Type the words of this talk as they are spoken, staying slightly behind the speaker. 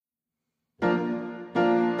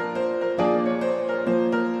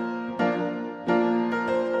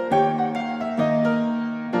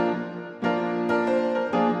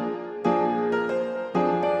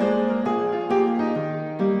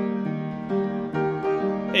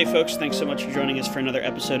Hey folks, thanks so much for joining us for another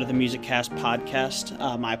episode of the Musicast podcast.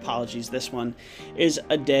 My apologies, this one is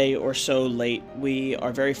a day or so late. We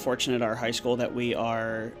are very fortunate at our high school that we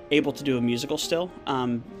are able to do a musical still,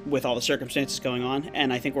 with all the circumstances going on,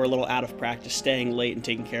 and I think we're a little out of practice staying late and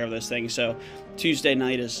taking care of those things. So Tuesday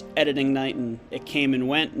night is editing night, and it came and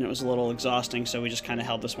went, and it was a little exhausting, so we just kind of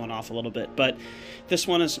held this one off a little bit. But this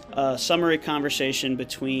one is a summary conversation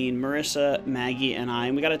between Marissa, Maggie, and I,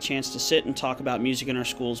 and we got a chance to sit and talk about music in our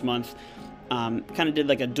schools month. Kind of did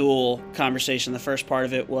like a dual conversation. The first part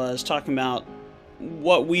of it was talking about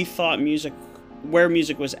what we thought where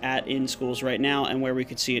music was at in schools right now and where we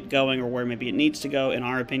could see it going, or where maybe it needs to go in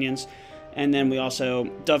our opinions. And then we also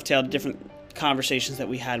dovetailed different conversations that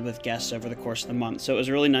we had with guests over the course of the month. So it was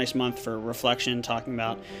a really nice month for reflection, talking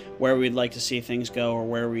about where we'd like to see things go or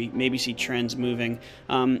where we maybe see trends moving.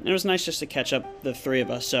 And it was nice just to catch up, the three of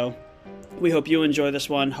us. So we hope you enjoy this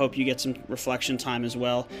one. Hope you get some reflection time as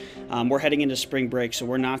well. We're heading into spring break, so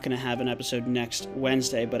we're not going to have an episode next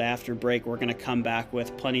Wednesday, but after break, we're going to come back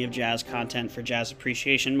with plenty of jazz content for Jazz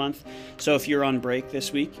Appreciation Month. So if you're on break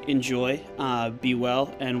this week, enjoy, be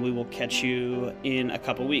well, and we will catch you in a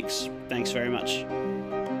couple weeks. Thanks very much.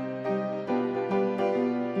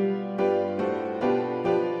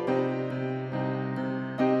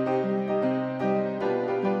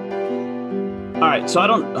 All right, so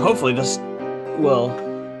hopefully this will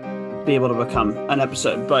be able to become an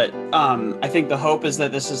episode, but I think the hope is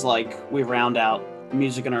that this is like we round out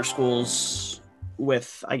music in our schools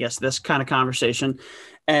with, I guess, this kind of conversation.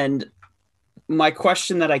 And my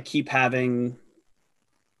question that I keep having,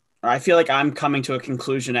 I feel like I'm coming to a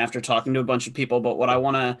conclusion after talking to a bunch of people, but what I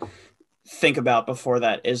want to think about before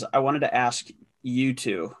that is I wanted to ask you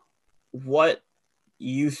two what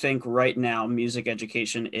you think right now music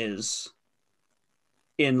education is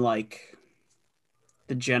in like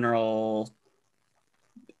the general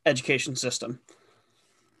education system.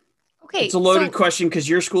 Okay, it's a loaded question because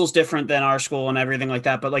your school's different than our school and everything like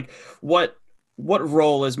that, but like what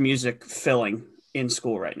role is music filling in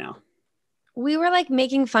school right now? We were like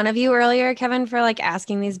making fun of you earlier, Kevin, for like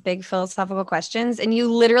asking these big philosophical questions, and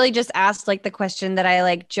you literally just asked like the question that I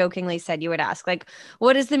like jokingly said you would ask, like,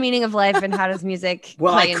 what is the meaning of life and how does music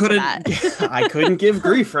play into that? I couldn't give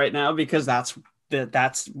grief right now because that's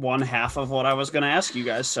one half of what I was going to ask you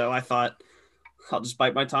guys. So I thought I'll just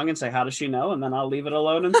bite my tongue and say, how does she know? And then I'll leave it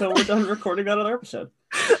alone until we're done recording that other episode.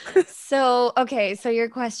 So your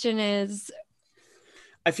question is,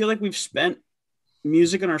 I feel like we've spent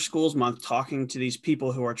Music in Our Schools month talking to these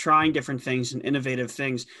people who are trying different things and innovative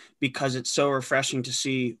things because it's so refreshing to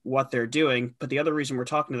see what they're doing. But the other reason we're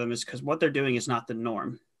talking to them is because what they're doing is not the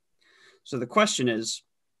norm. So the question is,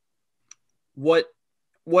 what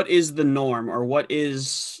is the norm, or what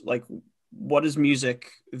is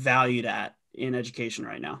music valued at in education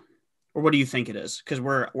right now? Or what do you think it is? Because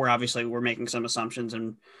we're obviously making some assumptions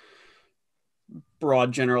and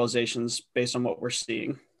broad generalizations based on what we're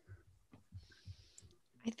seeing.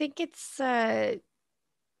 I think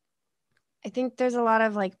there's a lot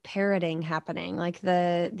of like parroting happening. Like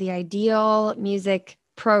the ideal music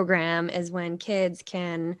program is when kids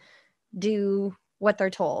can do what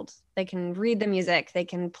they're told. They can read the music. They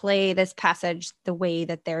can play this passage the way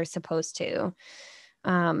that they're supposed to.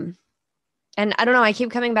 And I don't know, I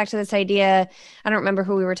keep coming back to this idea. I don't remember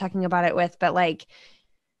who we were talking about it with, but like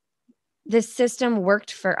this system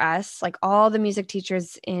worked for us. Like all the music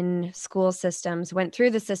teachers in school systems went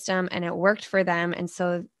through the system and it worked for them. And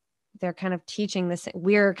so they're kind of teaching this.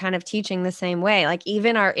 We're kind of teaching the same way. Like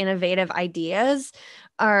even our innovative ideas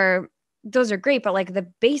those are great, but like the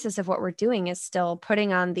basis of what we're doing is still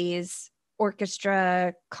putting on these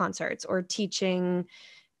orchestra concerts or teaching,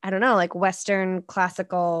 I don't know, like Western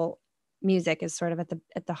classical music is sort of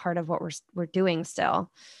at the heart of what we're doing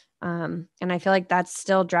still. And I feel like that's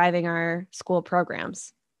still driving our school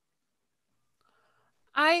programs.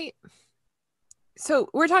 So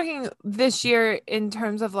we're talking this year in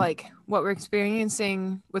terms of like what we're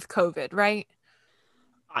experiencing with COVID, right?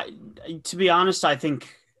 To be honest, I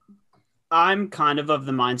think I'm kind of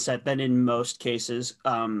the mindset that in most cases,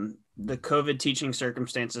 the COVID teaching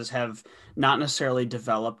circumstances have not necessarily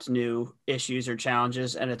developed new issues or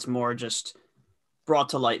challenges, and it's more just brought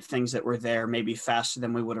to light things that were there maybe faster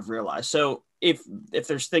than we would have realized. So if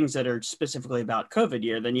there's things that are specifically about COVID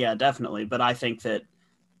year, then yeah, definitely. But I think that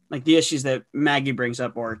like the issues that Maggie brings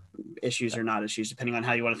up, or issues or not issues, depending on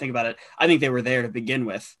how you want to think about it, I think they were there to begin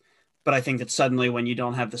with. But I think that suddenly when you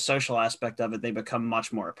don't have the social aspect of it, they become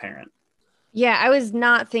much more apparent. Yeah, I was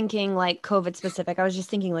not thinking like COVID specific. I was just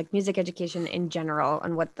thinking like music education in general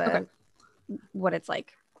and what it's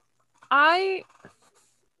like.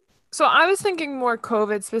 So I was thinking more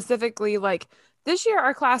COVID specifically, like this year,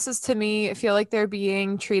 our classes to me feel like they're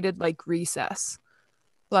being treated like recess.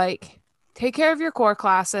 Like, take care of your core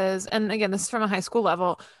classes. And again, this is from a high school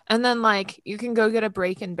level. And then, like, you can go get a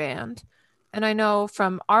break in band. And I know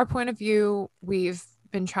from our point of view, we've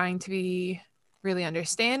been trying to be really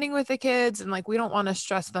understanding with the kids and like we don't want to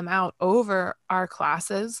stress them out over our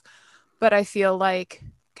classes. But I feel like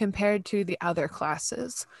compared to the other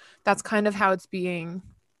classes, that's kind of how it's being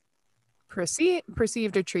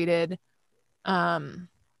perceived or treated. Um,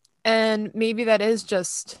 and maybe that is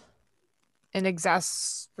just an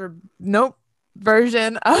nope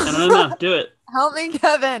version of No, do it. help me,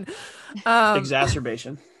 Kevin.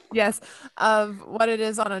 Exacerbation. Yes, of what it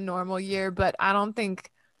is on a normal year, but I don't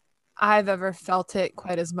think I've ever felt it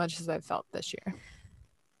quite as much as I've felt this year.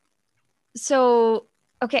 So,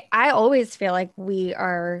 okay, I always feel like we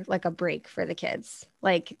are like a break for the kids.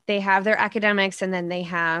 Like they have their academics and then they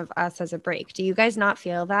have us as a break. Do you guys not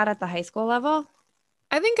feel that at the high school level?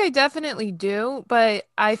 I think I definitely do, but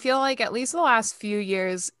I feel like at least the last few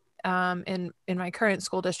years, in my current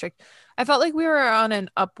school district, I felt like we were on an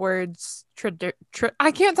upwards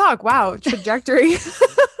I can't talk. Wow, trajectory.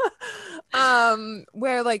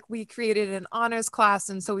 Where like we created an honors class,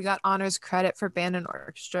 and so we got honors credit for band and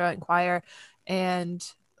orchestra and choir, and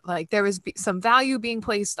like there was some value being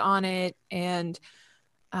placed on it, and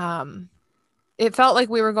um, it felt like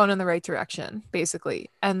we were going in the right direction, basically.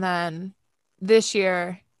 And then this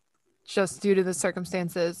year, just due to the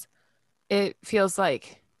circumstances, it feels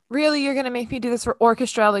like, really, you're going to make me do this for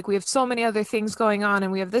orchestra? Like, we have so many other things going on,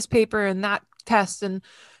 and we have this paper and that test and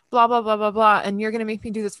blah, blah, blah, blah, blah. And you're going to make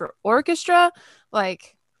me do this for orchestra?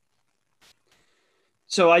 Like,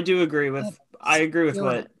 so I agree with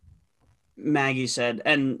what it. Maggie said,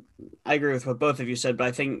 and I agree with what both of you said, but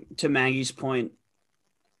I think to Maggie's point,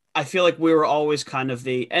 I feel like we were always kind of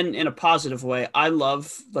and in a positive way. I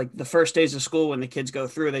love like the first days of school when the kids go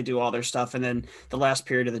through, they do all their stuff. And then the last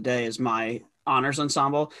period of the day is my honors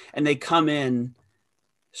ensemble. And they come in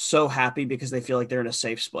so happy because they feel like they're in a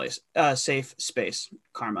safe space,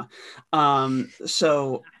 karma.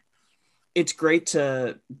 So it's great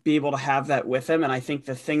to be able to have that with them. And I think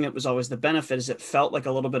the thing that was always the benefit is it felt like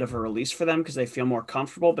a little bit of a release for them because they feel more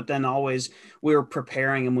comfortable. But then always we were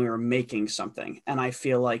preparing and we were making something. And I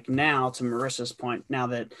feel like now, to Marissa's point, now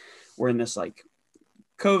that we're in this like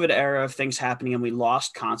COVID era of things happening and we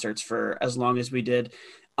lost concerts for as long as we did,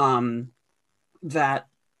 that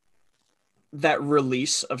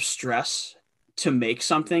release of stress to make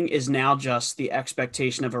something is now just the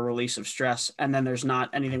expectation of a release of stress. And then there's not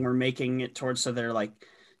anything we're making it towards. So they're like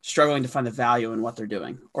struggling to find the value in what they're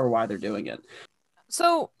doing or why they're doing it.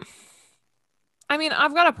 So, I mean,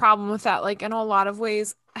 I've got a problem with that, like in a lot of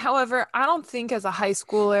ways. However, I don't think as a high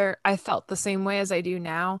schooler, I felt the same way as I do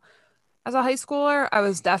now. As a high schooler, I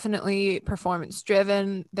was definitely performance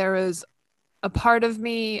driven. There was a part of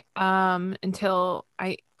me, until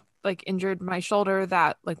I like injured my shoulder,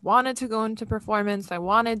 that like wanted to go into performance. I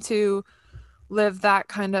wanted to live that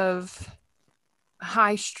kind of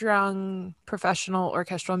high strung professional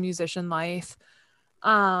orchestral musician life.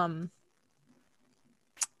 Um,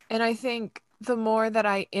 and I think the more that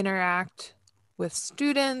I interact with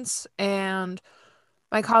students and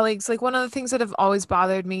my colleagues, like one of the things that have always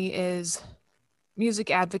bothered me is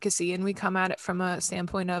music advocacy. And we come at it from a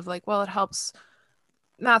standpoint of like, well, it helps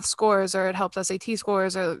math scores or it helps SAT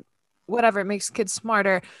scores or whatever, it makes kids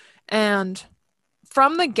smarter. And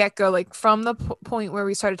from the get-go, like from the point where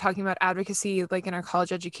we started talking about advocacy, like in our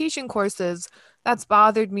college education courses, that's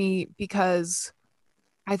bothered me because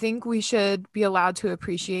I think we should be allowed to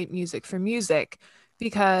appreciate music for music.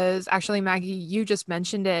 Because actually, Maggie, you just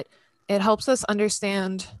mentioned it. It helps us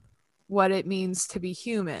understand what it means to be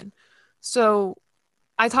human. So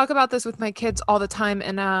I talk about this with my kids all the time,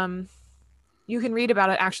 and you can read about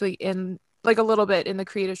it actually in like a little bit in the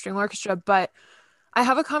Creative String Orchestra. But I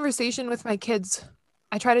have a conversation with my kids.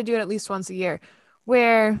 I try to do it at least once a year,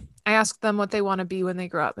 where I ask them what they want to be when they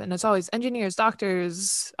grow up. And it's always engineers,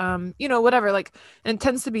 doctors, whatever. Like, and it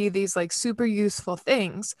tends to be these like super useful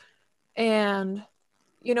things. And,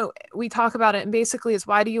 we talk about it and basically it's,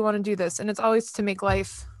 why do you want to do this? And it's always to make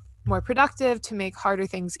life more productive, to make harder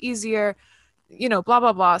things easier, blah,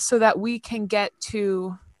 blah, blah, so that we can get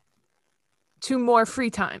to more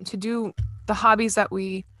free time to do the hobbies that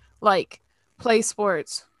we like, play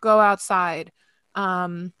sports, go outside,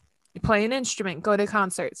 play an instrument, go to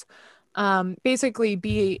concerts, basically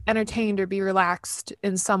be entertained or be relaxed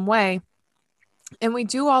in some way. And we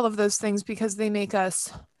do all of those things because they make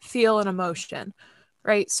us feel an emotion,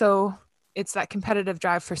 right? So it's that competitive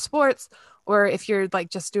drive for sports Or if you're like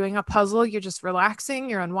just doing a puzzle, you're just relaxing,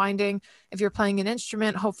 you're unwinding. If you're playing an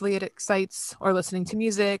instrument, hopefully it excites, or listening to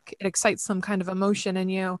music, it excites some kind of emotion in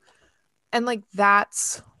you. And like,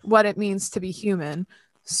 that's what it means to be human.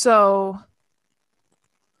 So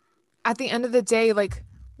at the end of the day, like,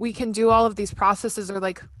 we can do all of these processes, or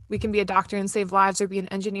like we can be a doctor and save lives, or be an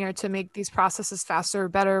engineer to make these processes faster or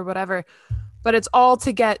better or whatever. But it's all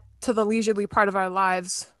to get to the leisurely part of our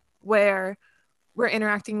lives where we're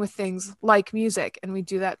interacting with things like music, and we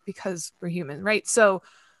do that because we're human, right? So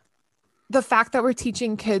the fact that we're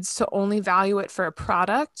teaching kids to only value it for a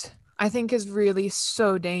product, I think is really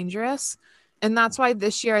so dangerous. And that's why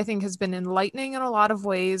this year I think has been enlightening in a lot of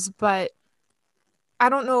ways. But I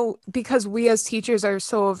don't know, because we as teachers are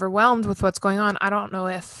so overwhelmed with what's going on, I don't know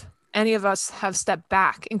if any of us have stepped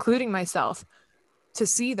back, including myself, to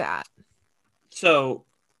see that. So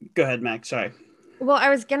go ahead, Mac. Sorry. Well, I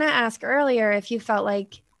was going to ask earlier if you felt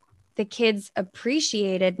like the kids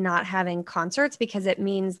appreciated not having concerts, because it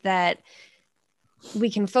means that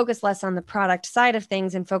we can focus less on the product side of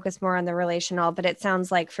things and focus more on the relational. But it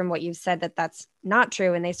sounds like from what you've said that that's not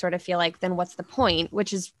true. And they sort of feel like, then what's the point?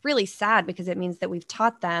 Which is really sad, because it means that we've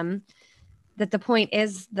taught them that the point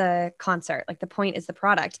is the concert, like the point is the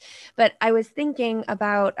product. But I was thinking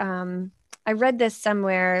about, I read this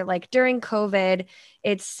somewhere, like during COVID,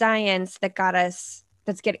 it's science that got us,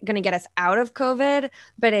 that's going to get us out of COVID,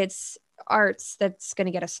 but it's arts that's going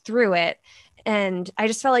to get us through it. And I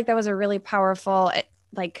just felt like that was a really powerful,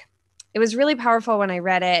 like, it was really powerful when I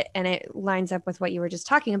read it. And it lines up with what you were just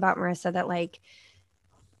talking about, Marissa, that like,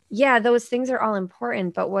 yeah, those things are all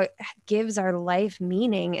important, but what gives our life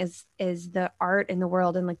meaning is the art in the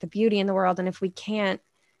world and like the beauty in the world. And if we can't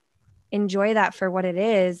enjoy that for what it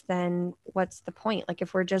is, then what's the point? Like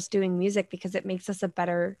if we're just doing music because it makes us a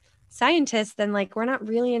better scientist, then like we're not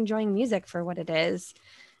really enjoying music for what it is.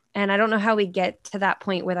 And I don't know how we get to that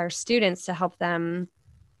point with our students to help them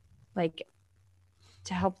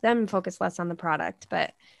focus less on the product.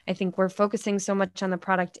 But I think we're focusing so much on the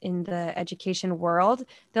product in the education world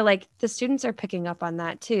that like the students are picking up on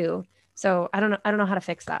that too. So I don't know how to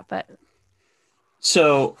fix that, but.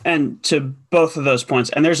 So, and to both of those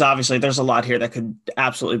points, and there's a lot here that could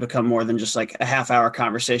absolutely become more than just like a half-hour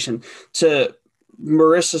conversation. To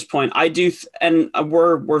Marissa's point, I do, and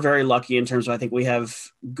we're very lucky in terms of, I think we have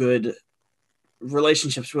good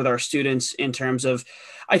relationships with our students in terms of,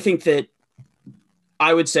 I think that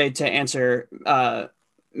I would say, to answer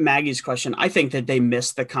Maggie's question, I think that they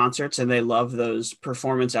miss the concerts and they love those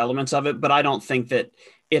performance elements of it, but I don't think that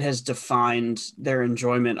it has defined their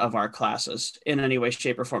enjoyment of our classes in any way,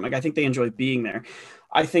 shape, or form. Like, I think they enjoy being there.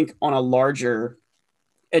 I think on a larger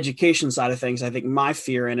education side of things, I think my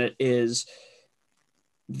fear in it is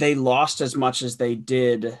they lost as much as they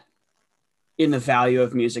did in the value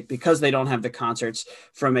of music because they don't have the concerts.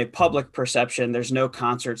 From a public perception, there's no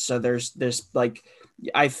concerts. So there's like,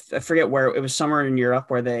 I forget where it was, somewhere in Europe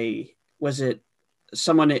where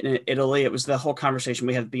someone in Italy. It was the whole conversation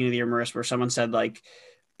we had at the beginning of the year, Marissa, where someone said like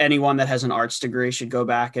anyone that has an arts degree should go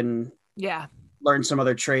back and learn some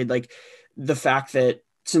other trade. Like the fact that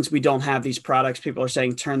since we don't have these products, people are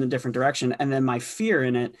saying turn the different direction. And then my fear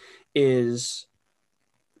in it is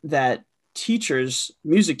that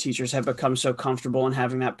music teachers have become so comfortable in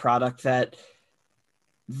having that product that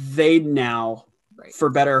they now, for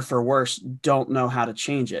better or for worse, don't know how to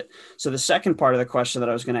change it. So the second part of the question that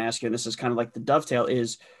I was going to ask you, and this is kind of like the dovetail,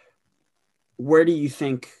 is where do you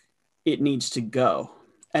think it needs to go?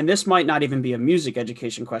 And this might not even be a music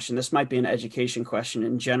education question. This might be an education question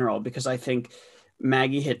in general, because I think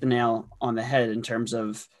Maggie hit the nail on the head in terms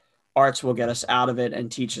of arts will get us out of it and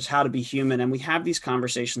teach us how to be human. And we have these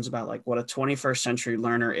conversations about like what a 21st century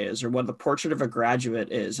learner is, or what the portrait of a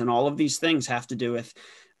graduate is. And all of these things have to do with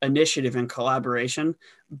initiative and collaboration.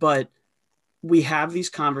 But we have these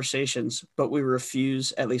conversations, but we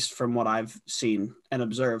refuse, at least from what I've seen and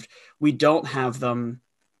observed, we don't have them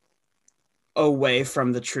away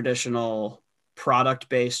from the traditional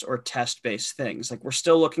product-based or test-based things. Like we're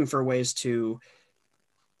still looking for ways to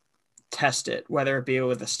test it, whether it be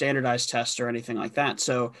with a standardized test or anything like that.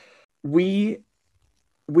 So we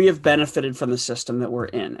have benefited from the system that we're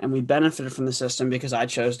in, and we benefited from the system because I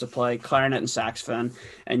chose to play clarinet and saxophone,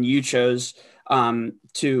 and you chose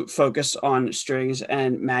to focus on strings,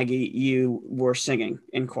 and Maggie, you were singing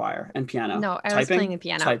in choir and piano. No, I was playing the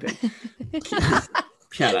piano. Typing.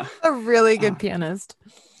 Piano. A really good pianist.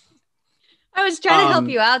 I was trying to help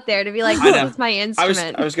you out there to be like, this is my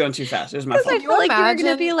instrument. I was going too fast. It was my fault. I feel like you were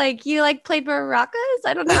going to be like, you like played maracas?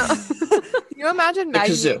 I don't know. Can you imagine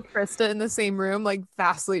Maggie and Krista in the same room, like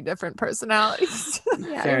vastly different personalities?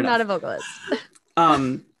 Yeah, I'm not a vocalist.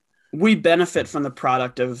 we benefit from the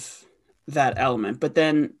product of that element. But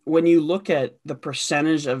then when you look at the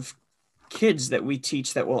percentage of kids that we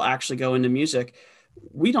teach that will actually go into music,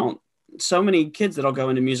 we don't, so many kids that'll go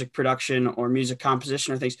into music production or music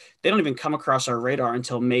composition or things, they don't even come across our radar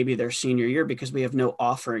until maybe their senior year because we have no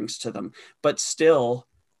offerings to them. But still,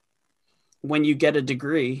 when you get a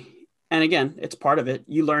degree, and again, it's part of it,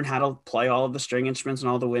 you learn how to play all of the string instruments and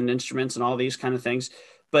all the wind instruments and all these kind of things.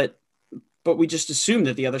 But we just assume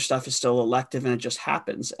that the other stuff is still elective and it just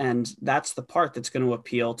happens. And that's the part that's going to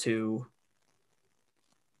appeal to,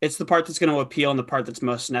 it's the part that's going to appeal and the part that's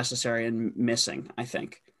most necessary and missing, I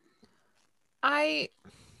think. Okay.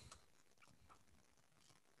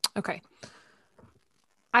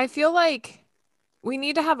 I feel like we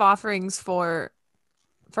need to have offerings for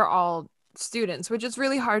all students, which is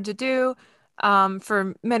really hard to do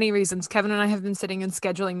for many reasons. Kevin and I have been sitting and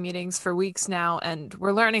scheduling meetings for weeks now, and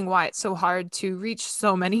we're learning why it's so hard to reach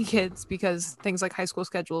so many kids because things like high school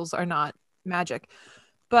schedules are not magic.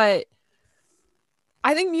 But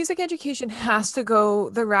I think music education has to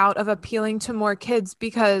go the route of appealing to more kids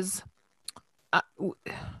because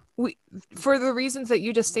we, for the reasons that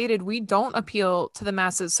you just stated, we don't appeal to the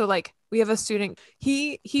masses. So like we have a student,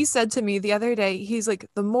 he said to me the other day, he's like,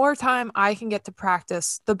 the more time I can get to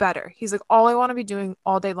practice, the better. He's like, all I want to be doing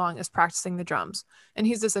all day long is practicing the drums. And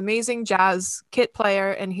he's this amazing jazz kit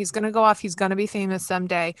player, and he's going to go off. He's going to be famous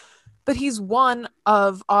someday. But he's one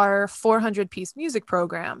of our 400-piece music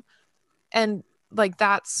program. And like,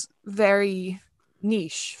 that's very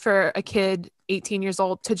niche for a kid 18 years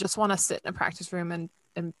old to just want to sit in a practice room and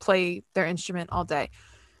play their instrument all day.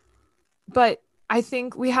 But I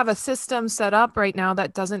think we have a system set up right now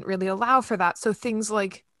that doesn't really allow for that. So things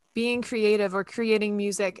like being creative or creating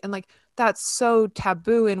music, and like that's so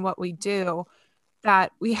taboo in what we do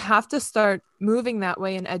that we have to start moving that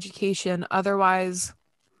way in education. Otherwise,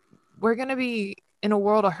 we're going to be in a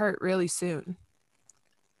world of hurt really soon.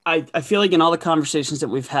 I feel like in all the conversations that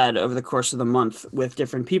we've had over the course of the month with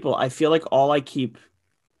different people, I feel like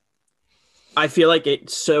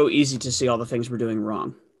it's so easy to see all the things we're doing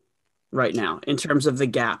wrong right now in terms of the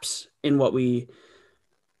gaps in what we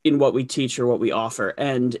teach or what we offer.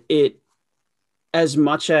 And it, as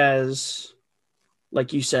much as,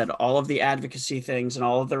 like you said, all of the advocacy things and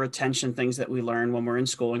all of the retention things that we learn when we're in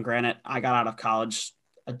school, and granted, I got out of college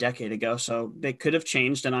a decade ago, so they could have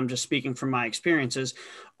changed, and I'm just speaking from my experiences.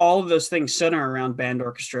 All of those things center around band,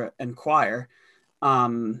 orchestra, and choir.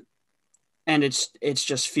 And it's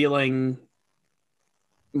just feeling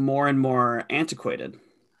more and more antiquated.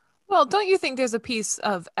 Well, don't you think there's a piece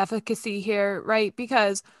of efficacy here, right?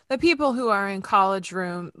 Because the people who are in college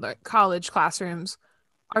classrooms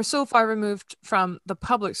are so far removed from the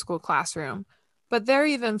public school classroom, but they're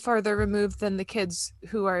even further removed than the kids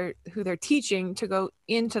who they're teaching to go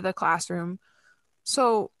into the classroom.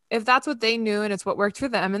 So if that's what they knew and it's what worked for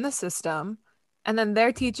them in the system, and then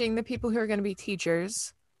they're teaching the people who are going to be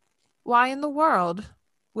teachers, why in the world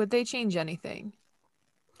would they change anything?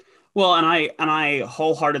 Well, and I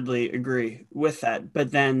wholeheartedly agree with that.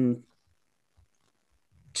 But then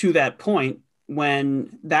to that point,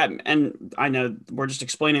 when that, and I know we're just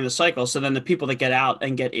explaining the cycle, so then the people that get out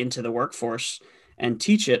and get into the workforce and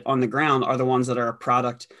teach it on the ground are the ones that are a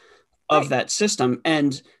product of that system.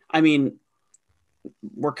 And I mean,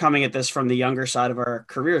 we're coming at this from the younger side of our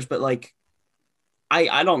careers, but like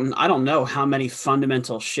I don't know how many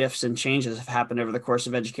fundamental shifts and changes have happened over the course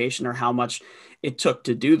of education or how much it took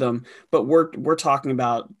to do them. But we're talking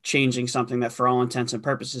about changing something that for all intents and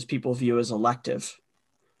purposes people view as elective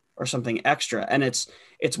or something extra. And it's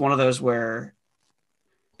one of those where,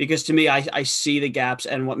 because to me, I see the gaps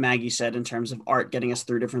and what Maggie said in terms of art getting us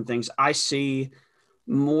through different things. I see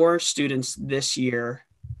more students this year,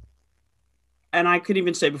 and I could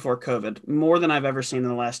even say before COVID, more than I've ever seen in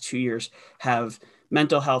the last 2 years, have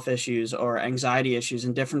mental health issues or anxiety issues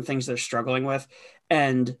and different things they're struggling with.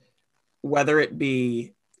 And whether it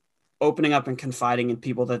be opening up and confiding in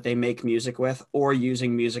people that they make music with or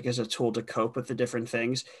using music as a tool to cope with the different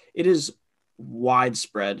things, it is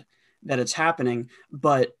widespread that it's happening.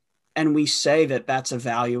 And we say that that's a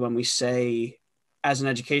value, and we say as an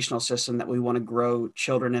educational system that we want to grow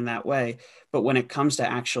children in that way. But when it comes to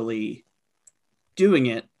actually doing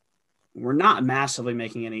it, we're not massively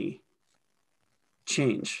making any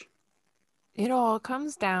change. It all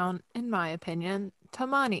comes down, in my opinion, to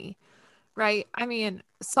money, right? I mean,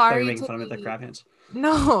 sorry Making to fun of it, the be, crab hands.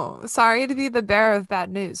 no, sorry to be the bearer of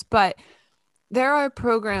bad news, but there are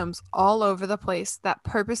programs all over the place that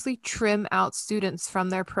purposely trim out students from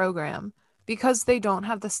their program because they don't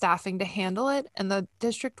have the staffing to handle it, and the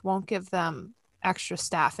district won't give them extra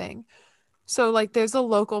staffing. So like there's a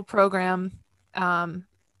local program um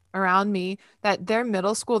around me that their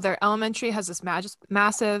middle school, their elementary has this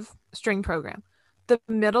massive string program. The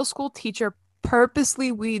middle school teacher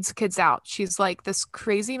purposely weeds kids out. She's like this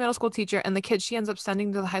crazy middle school teacher, and the kids she ends up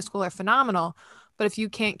sending to the high school are phenomenal. But if you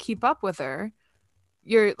can't keep up with her,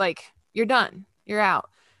 you're done. You're out.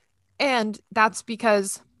 And that's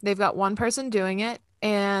because they've got one person doing it.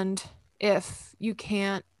 And if you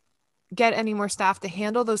can't get any more staff to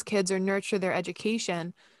handle those kids or nurture their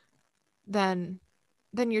education, then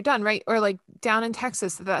you're done, right? Or like down in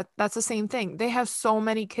Texas, that's the same thing. They have so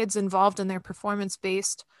many kids involved in their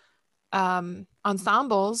performance-based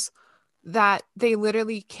ensembles that they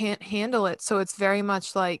literally can't handle it. So it's very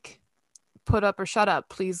much like put up or shut up,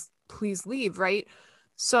 please leave, right?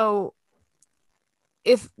 So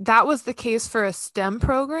if that was the case for a STEM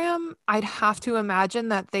program, I'd have to imagine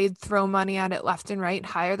that they'd throw money at it left and right,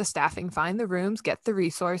 hire the staffing, find the rooms, get the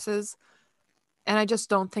resources. And I just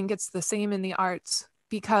don't think it's the same in the arts,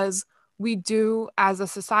 because we do, as a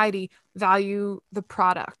society, value the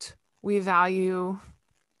product. We value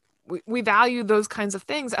those kinds of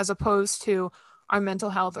things as opposed to our mental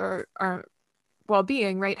health or our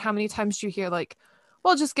well-being, right? How many times do you hear like,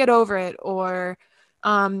 well, just get over it, or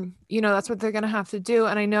that's what they're going to have to do.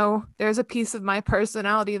 And I know there's a piece of my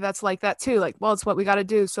personality that's like that too. Like, well, it's what we got to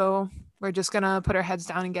do. So we're just going to put our heads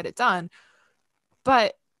down and get it done.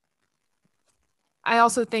 But I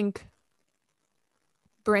also think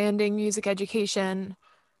branding music education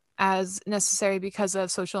as necessary because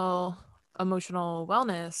of social emotional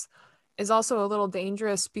wellness is also a little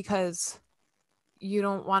dangerous, because you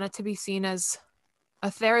don't want it to be seen as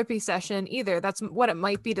a therapy session either. That's what it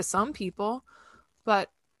might be to some people, but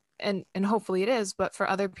and hopefully it is, but for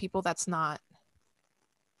other people that's not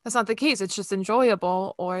the case. It's just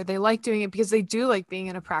enjoyable, or they like doing it because they do like being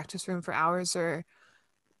in a practice room for hours or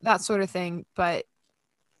that sort of thing. But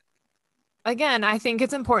again, I think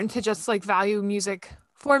it's important to just like value music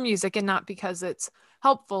for music and not because it's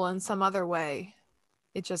helpful in some other way.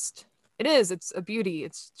 It's a beauty.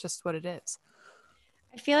 It's just what it is.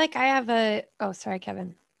 I feel like I have a, oh, sorry,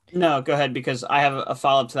 Kevin. No, go ahead, because I have a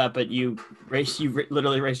follow up to that, but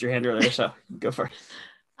literally raised your hand earlier, so go for it.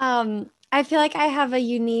 I feel like I have a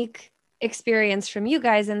unique experience from you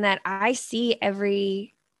guys in that I see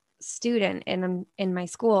every student in my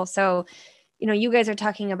school. So, you guys are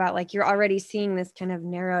talking about like you're already seeing this kind of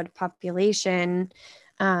narrowed population,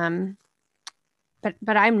 but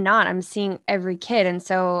I'm not. I'm seeing every kid, and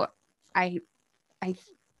so I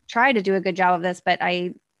try to do a good job of this, but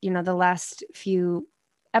the last few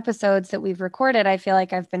episodes that we've recorded, I feel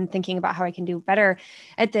like I've been thinking about how I can do better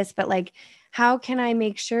at this, but like, how can I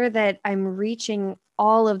make sure that I'm reaching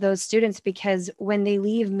all of those students? Because when they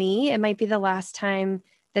leave me, it might be the last time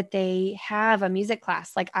that they have a music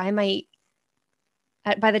class. Like by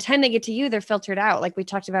the time they get to you, they're filtered out. Like we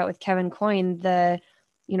talked about with Kevin Coyne,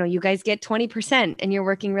 you guys get 20% and you're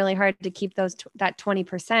working really hard to keep that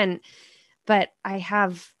 20%, but I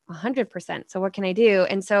have 100%. So what can I do?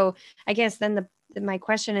 And so I guess then my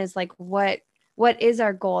question is like, what is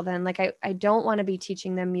our goal then? Like, I don't want to be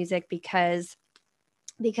teaching them music because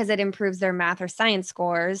it improves their math or science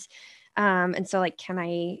scores. And so like, can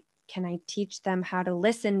I teach them how to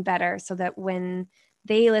listen better so that when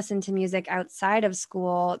they listen to music outside of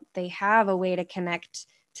school, they have a way to connect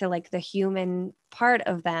to like the human part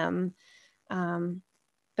of them.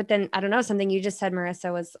 But then I don't know, something you just said,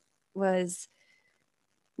 Marissa, was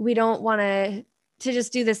we don't want to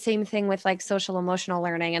just do the same thing with like social emotional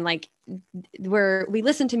learning, and like we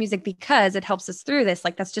listen to music because it helps us through this.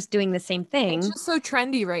 Like that's just doing the same thing. It's just so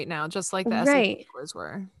trendy right now, just like the right. SAT scores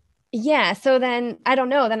were. Yeah. So then I don't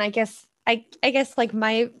know. Then I guess like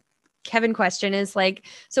my Kevin question is like,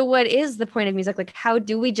 so what is the point of music? Like, how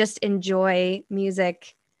do we just enjoy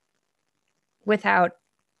music without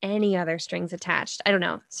any other strings attached? I don't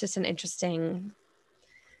know. It's just an interesting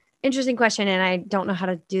question. And I don't know how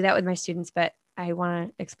to do that with my students, but I want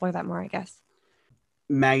to explore that more, I guess.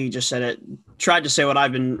 Maggie just said it, tried to say what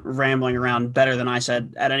I've been rambling around better than I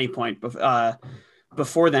said at any point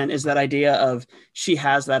before then, is that idea of she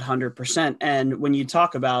has that 100%. And when you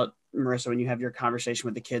talk about, Marissa, when you have your conversation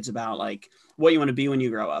with the kids about like what you want to be when you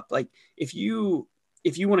grow up, like if you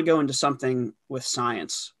want to go into something with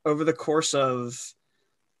science over the course of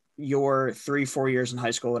your 3-4 years in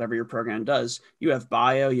high school, whatever your program does, you have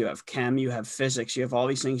bio, you have chem, you have physics, you have all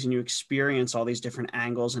these things, and you experience all these different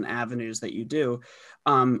angles and avenues that you do.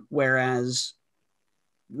 Whereas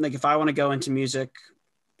like if I want to go into music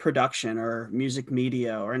production or music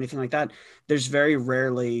media or anything like that, there's very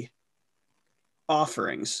rarely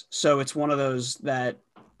offerings. So it's one of those that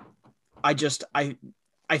I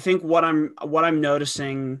I think what I'm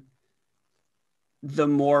noticing, the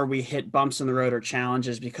more we hit bumps in the road or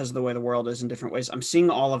challenges because of the way the world is in different ways, I'm seeing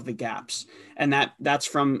all of the gaps. And that's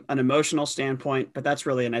from an emotional standpoint, but that's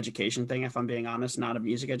really an education thing, if I'm being honest, not a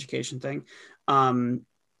music education thing. And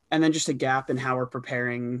then just a gap in how we're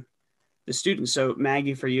preparing the students. So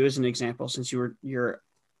Maggie, for you as an example, since you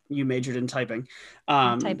majored in typing,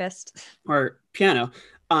 Typist. or piano,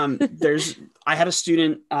 there's I had a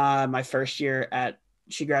student my first year at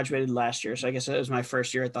she graduated last year, so I guess it was my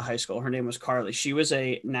first year at the high school. Her name was Carly. She was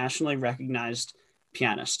a nationally recognized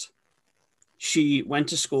pianist. She went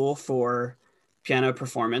to school for piano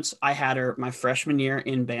performance. I had her my freshman year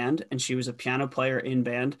in band, and she was a piano player in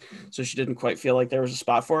band, so she didn't quite feel like there was a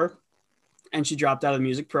spot for her. And she dropped out of the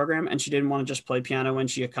music program, and she didn't want to just play piano when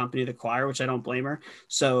she accompanied the choir, which I don't blame her.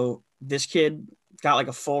 So this kid got like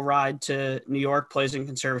a full ride to New York, plays in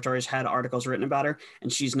conservatories, had articles written about her,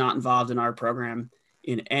 and she's not involved in our program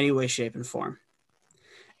in any way, shape, and form.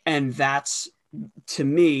 And that's, to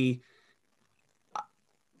me,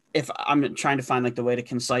 if I'm trying to find like the way to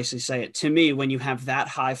concisely say it, to me, when you have that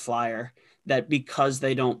high flyer that because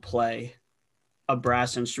they don't play a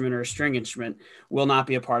brass instrument or a string instrument will not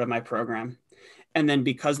be a part of my program. And then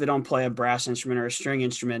because they don't play a brass instrument or a string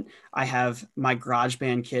instrument, I have my garage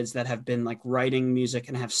band kids that have been like writing music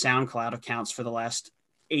and have SoundCloud accounts for the last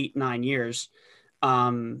 8-9 years.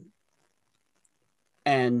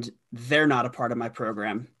 And they're not a part of my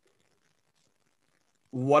program.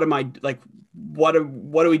 What am I like? What are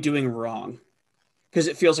we doing wrong? Because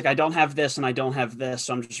it feels like I don't have this and I don't have this.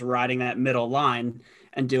 So I'm just riding that middle line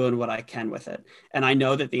and doing what I can with it. And I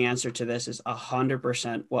know that the answer to this is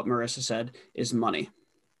 100% what Marissa said, is money.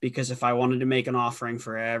 Because if I wanted to make an offering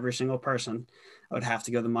for every single person, I would have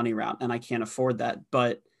to go the money route, and I can't afford that.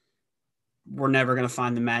 But we're never going to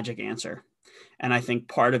find the magic answer. And I think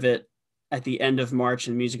part of it at the end of March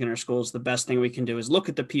in music in our schools, the best thing we can do is look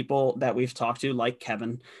at the people that we've talked to, like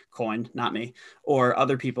Kevin Coyne, not me, or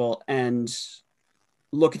other people, and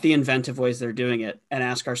look at the inventive ways they're doing it and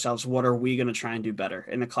ask ourselves, what are we going to try and do better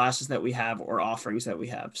in the classes that we have or offerings that we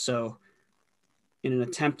have? So in an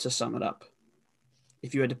attempt to sum it up,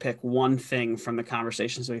 if you had to pick one thing from the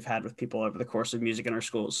conversations we've had with people over the course of music in our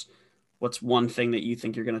schools, what's one thing that you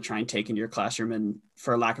think you're going to try and take into your classroom and,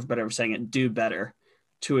 for lack of better of saying it, do better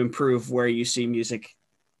to improve where you see music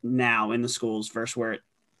now in the schools versus where it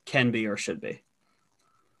can be or should be?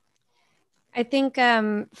 I think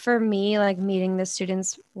for me, like meeting the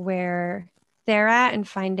students where they're at and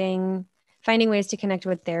finding ways to connect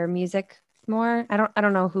with their music more. I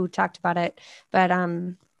don't know who talked about it, but I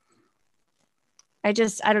don't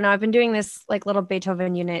know. I've been doing this like little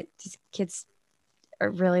Beethoven unit. These kids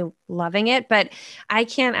are really loving it, but I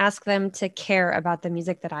can't ask them to care about the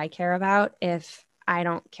music that I care about if I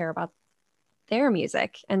don't care about their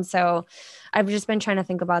music. And so I've just been trying to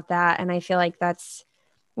think about that. And I feel like that's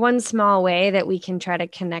one small way that we can try to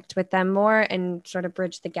connect with them more and sort of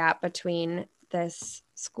bridge the gap between this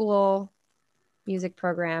school music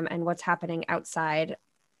program and what's happening outside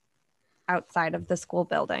of the school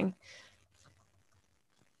building.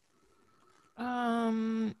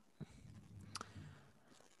 I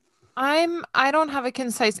don't have a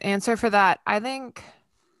concise answer for that. I think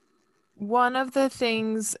one of the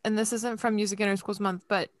things, and this isn't from Music in Our Schools Month,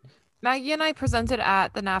 but Maggie and I presented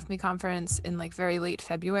at the NAFME conference in like very late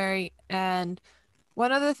February. And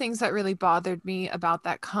one of the things that really bothered me about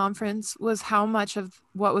that conference was how much of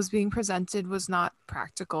what was being presented was not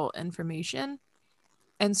practical information.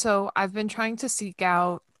 And so I've been trying to seek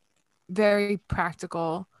out very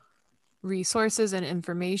practical resources and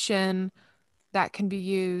information that can be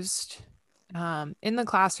used in the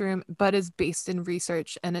classroom, but is based in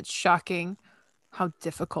research. And it's shocking how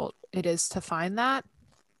difficult it is to find that.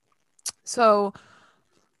 So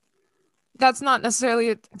that's not necessarily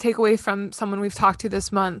a takeaway from someone we've talked to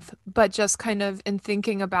this month, but just kind of in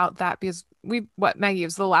thinking about that, because Maggie, it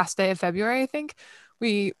was the last day of February, I think.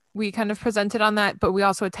 We kind of presented on that, but we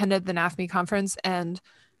also attended the NAFME conference, and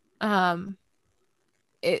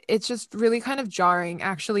it's just really kind of jarring,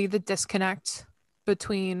 actually, the disconnect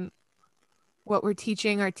between what we're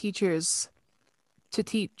teaching our teachers to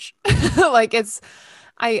teach. Like it's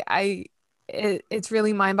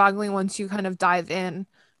really mind-boggling once you kind of dive in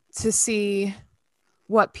to see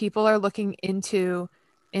what people are looking into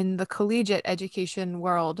in the collegiate education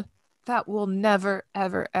world that will never,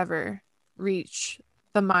 ever, ever reach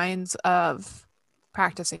the minds of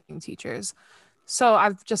practicing teachers. So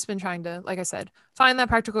I've just been trying to, like I said, find that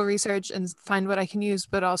practical research and find what I can use,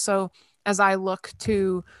 but also as I look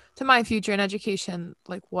to my future in education,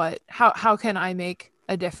 like how can I make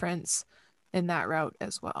a difference in that route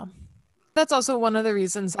as well? That's also one of the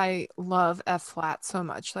reasons I love F flat so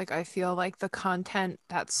much. Like, I feel like the content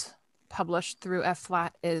that's published through F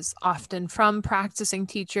flat is often from practicing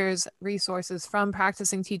teachers, resources from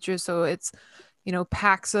practicing teachers. So it's,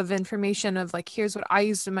 packs of information of like, here's what I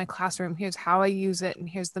used in my classroom, here's how I use it, and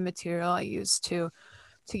here's the material I used to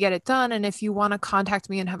get it done. And if you want to contact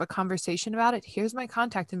me and have a conversation about it, here's my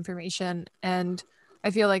contact information. And I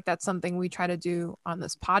feel like that's something we try to do on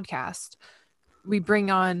this podcast. We bring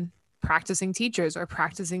on practicing teachers or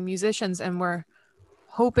practicing musicians, and we're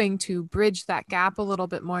hoping to bridge that gap a little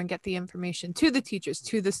bit more and get the information to the teachers,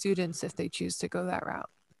 to the students, if they choose to go that route.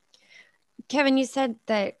 Kevin, you said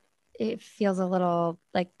that it feels a little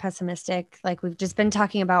like pessimistic. Like we've just been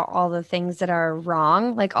talking about all the things that are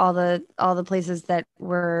wrong, like all the places that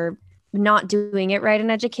we're not doing it right in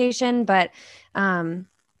education. But I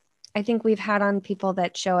think we've had on people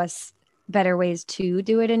that show us better ways to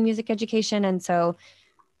do it in music education. And so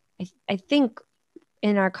I think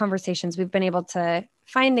in our conversations, we've been able to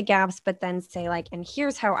find the gaps, but then say like, and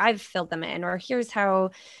here's how I've filled them in, or here's how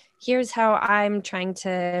I'm trying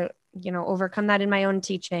to, overcome that in my own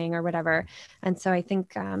teaching or whatever. And so I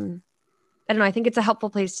think, I don't know, I think it's a helpful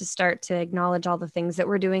place to start to acknowledge all the things that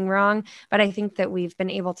we're doing wrong, but I think that we've been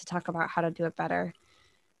able to talk about how to do it better.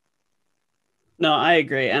 No, I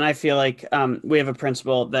agree. And I feel like we have a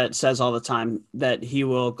principal that says all the time that he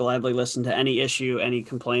will gladly listen to any issue, any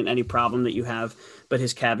complaint, any problem that you have. But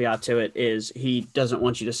his caveat to it is he doesn't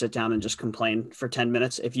want you to sit down and just complain for 10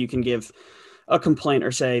 minutes. If you can give a complaint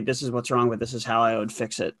or say, this is what's wrong with this is how I would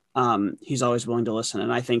fix it, he's always willing to listen.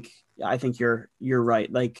 And I think you're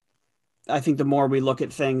right. Like, I think the more we look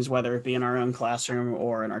at things, whether it be in our own classroom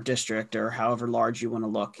or in our district or however large you want to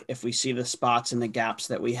look, if we see the spots and the gaps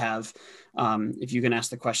that we have, if you can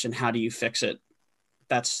ask the question, how do you fix it?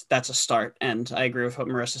 That's a start. And I agree with what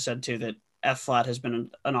Marissa said too, that F flat has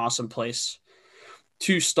been an awesome place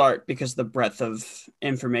to start because the breadth of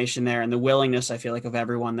information there and the willingness, I feel like, of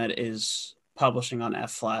everyone that is publishing on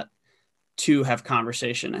F flat to have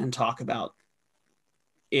conversation and talk about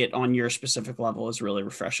it on your specific level is really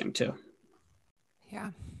refreshing too. Yeah.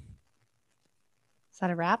 Is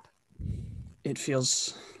that a wrap? It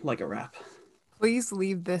feels like a wrap. Please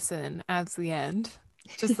leave this in as the end.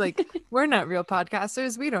 Just like, we're not real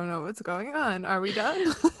podcasters. We don't know what's going on. Are we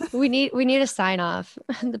done? we need a sign off.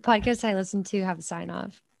 The podcasts I listen to have a sign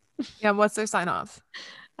off. Yeah. What's their sign off?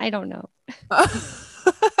 I don't know.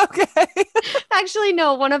 Okay. Actually,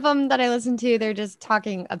 no. One of them that I listen to, they're just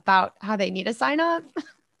talking about how they need a sign off.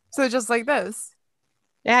 So just like this.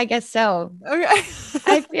 Yeah, I guess so. Okay.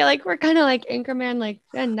 I feel like we're kind of like Anchorman, like,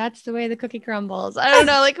 and that's the way the cookie crumbles. I don't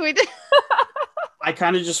know, like we did. I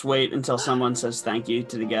kind of just wait until someone says thank you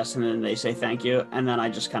to the guest and then they say thank you. And then I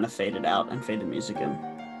just kind of fade it out and fade the music in.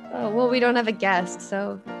 Oh, well, we don't have a guest,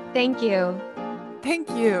 so thank you. Thank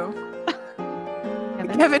you.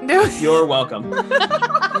 Kevin, do it. You're welcome.